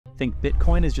Think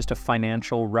Bitcoin is just a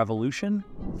financial revolution?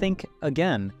 Think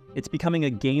again. It's becoming a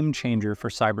game changer for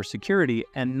cybersecurity,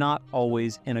 and not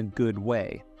always in a good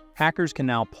way. Hackers can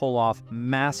now pull off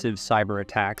massive cyber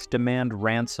attacks, demand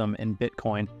ransom in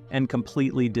Bitcoin, and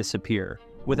completely disappear.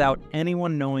 Without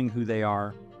anyone knowing who they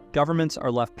are, governments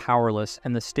are left powerless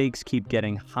and the stakes keep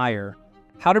getting higher.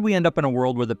 How did we end up in a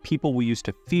world where the people we used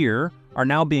to fear are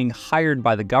now being hired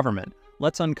by the government?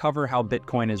 Let's uncover how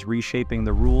Bitcoin is reshaping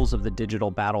the rules of the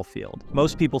digital battlefield.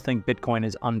 Most people think Bitcoin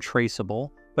is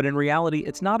untraceable, but in reality,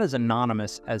 it's not as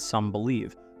anonymous as some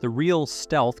believe. The real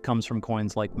stealth comes from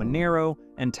coins like Monero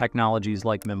and technologies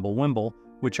like Mimblewimble,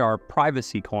 which are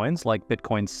privacy coins like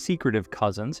Bitcoin's secretive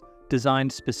cousins,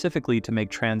 designed specifically to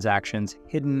make transactions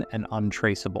hidden and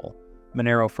untraceable.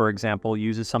 Monero, for example,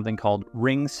 uses something called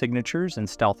ring signatures and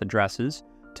stealth addresses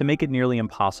to make it nearly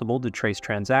impossible to trace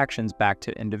transactions back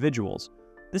to individuals.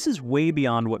 This is way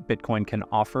beyond what Bitcoin can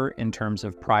offer in terms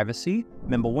of privacy.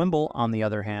 Mimblewimble, on the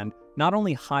other hand, not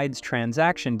only hides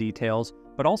transaction details,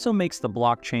 but also makes the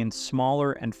blockchain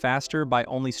smaller and faster by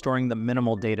only storing the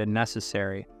minimal data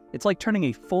necessary. It's like turning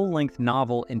a full-length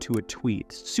novel into a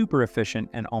tweet, super efficient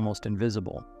and almost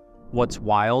invisible. What's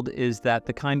wild is that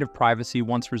the kind of privacy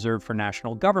once reserved for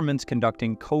national governments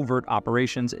conducting covert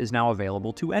operations is now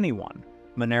available to anyone.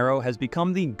 Monero has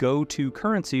become the go-to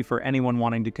currency for anyone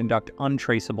wanting to conduct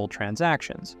untraceable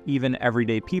transactions. Even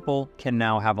everyday people can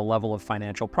now have a level of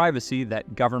financial privacy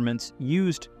that governments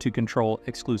used to control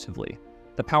exclusively.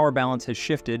 The power balance has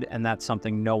shifted, and that's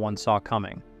something no one saw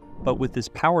coming. But with this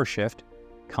power shift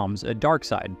comes a dark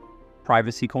side.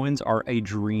 Privacy coins are a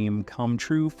dream come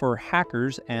true for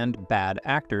hackers and bad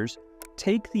actors.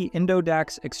 Take the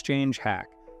Indodax exchange hack.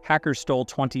 Hackers stole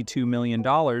 $22 million,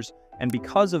 and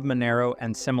because of Monero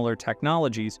and similar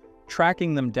technologies,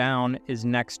 tracking them down is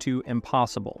next to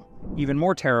impossible. Even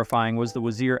more terrifying was the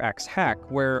WazirX hack,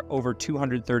 where over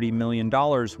 $230 million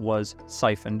was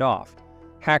siphoned off.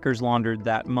 Hackers laundered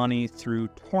that money through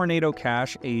Tornado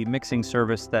Cash, a mixing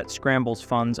service that scrambles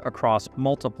funds across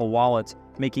multiple wallets,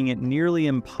 making it nearly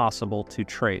impossible to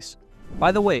trace.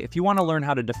 By the way, if you want to learn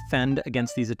how to defend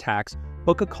against these attacks,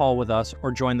 book a call with us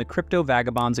or join the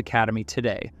CryptoVagabonds Academy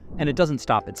today. And it doesn't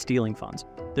stop at stealing funds.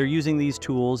 They're using these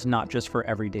tools not just for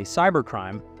everyday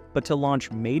cybercrime, but to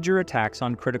launch major attacks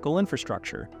on critical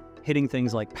infrastructure, hitting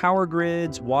things like power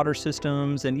grids, water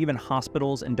systems, and even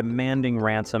hospitals, and demanding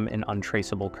ransom in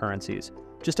untraceable currencies.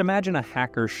 Just imagine a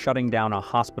hacker shutting down a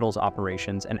hospital's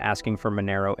operations and asking for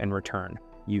Monero in return.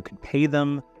 You could pay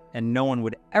them, and no one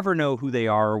would ever know who they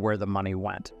are or where the money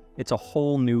went. It's a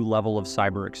whole new level of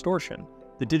cyber extortion.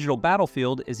 The digital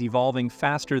battlefield is evolving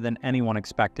faster than anyone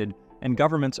expected, and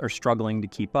governments are struggling to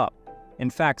keep up.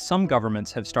 In fact, some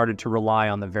governments have started to rely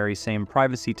on the very same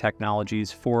privacy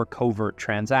technologies for covert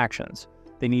transactions.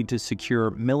 They need to secure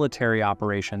military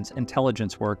operations,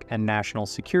 intelligence work, and national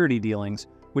security dealings,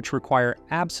 which require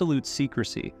absolute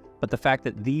secrecy. But the fact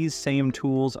that these same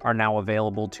tools are now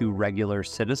available to regular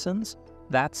citizens,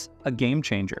 that's a game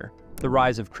changer. The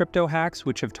rise of crypto hacks,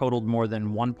 which have totaled more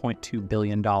than $1.2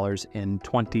 billion in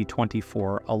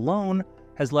 2024 alone,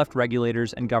 has left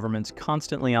regulators and governments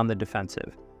constantly on the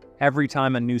defensive. Every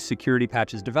time a new security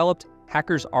patch is developed,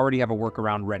 hackers already have a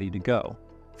workaround ready to go.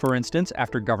 For instance,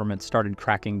 after governments started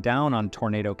cracking down on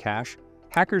Tornado Cash,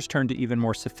 hackers turned to even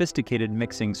more sophisticated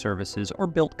mixing services or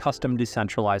built custom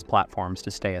decentralized platforms to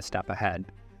stay a step ahead.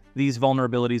 These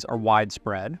vulnerabilities are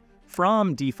widespread.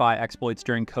 From DeFi exploits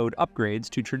during code upgrades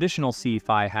to traditional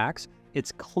CeFi hacks,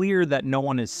 it's clear that no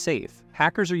one is safe.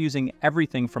 Hackers are using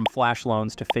everything from flash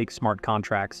loans to fake smart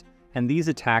contracts, and these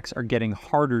attacks are getting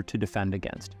harder to defend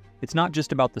against. It's not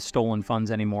just about the stolen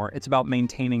funds anymore, it's about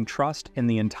maintaining trust in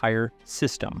the entire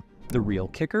system. The real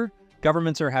kicker?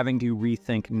 Governments are having to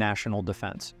rethink national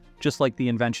defense. Just like the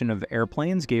invention of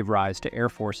airplanes gave rise to air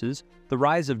forces, the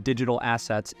rise of digital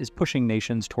assets is pushing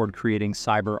nations toward creating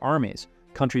cyber armies.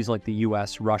 Countries like the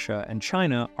US, Russia, and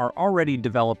China are already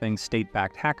developing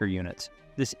state-backed hacker units.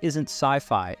 This isn't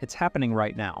sci-fi, it's happening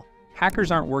right now.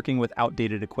 Hackers aren't working with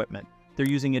outdated equipment. They're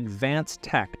using advanced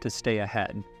tech to stay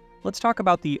ahead. Let's talk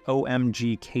about the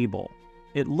OMG cable.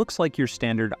 It looks like your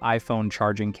standard iPhone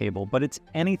charging cable, but it's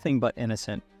anything but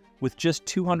innocent. With just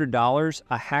 $200,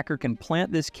 a hacker can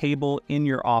plant this cable in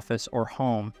your office or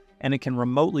home, and it can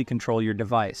remotely control your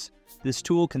device. This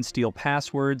tool can steal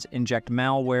passwords, inject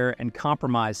malware, and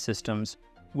compromise systems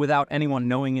without anyone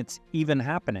knowing it's even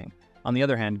happening. On the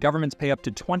other hand, governments pay up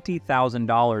to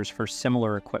 $20,000 for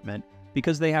similar equipment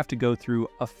because they have to go through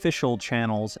official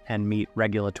channels and meet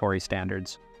regulatory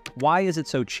standards. Why is it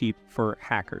so cheap for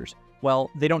hackers?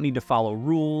 Well, they don't need to follow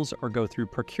rules or go through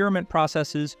procurement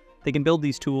processes. They can build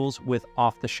these tools with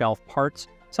off-the-shelf parts,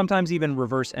 sometimes even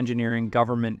reverse engineering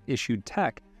government-issued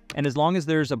tech. And as long as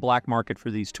there's a black market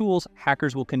for these tools,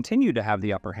 hackers will continue to have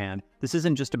the upper hand. This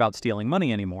isn't just about stealing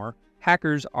money anymore.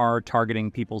 Hackers are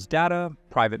targeting people's data,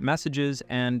 private messages,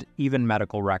 and even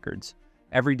medical records.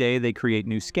 Every day they create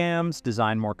new scams,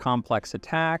 design more complex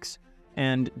attacks,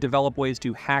 and develop ways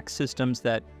to hack systems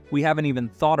that we haven't even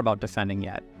thought about defending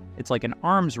yet. It's like an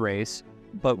arms race,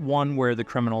 but one where the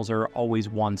criminals are always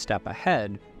one step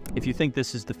ahead. If you think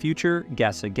this is the future,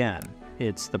 guess again.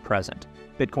 It's the present.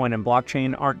 Bitcoin and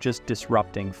blockchain aren't just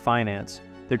disrupting finance,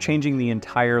 they're changing the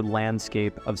entire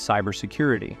landscape of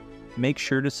cybersecurity. Make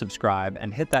sure to subscribe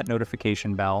and hit that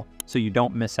notification bell so you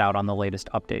don't miss out on the latest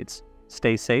updates.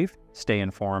 Stay safe, stay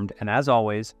informed, and as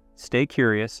always, stay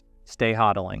curious, stay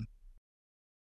hodling.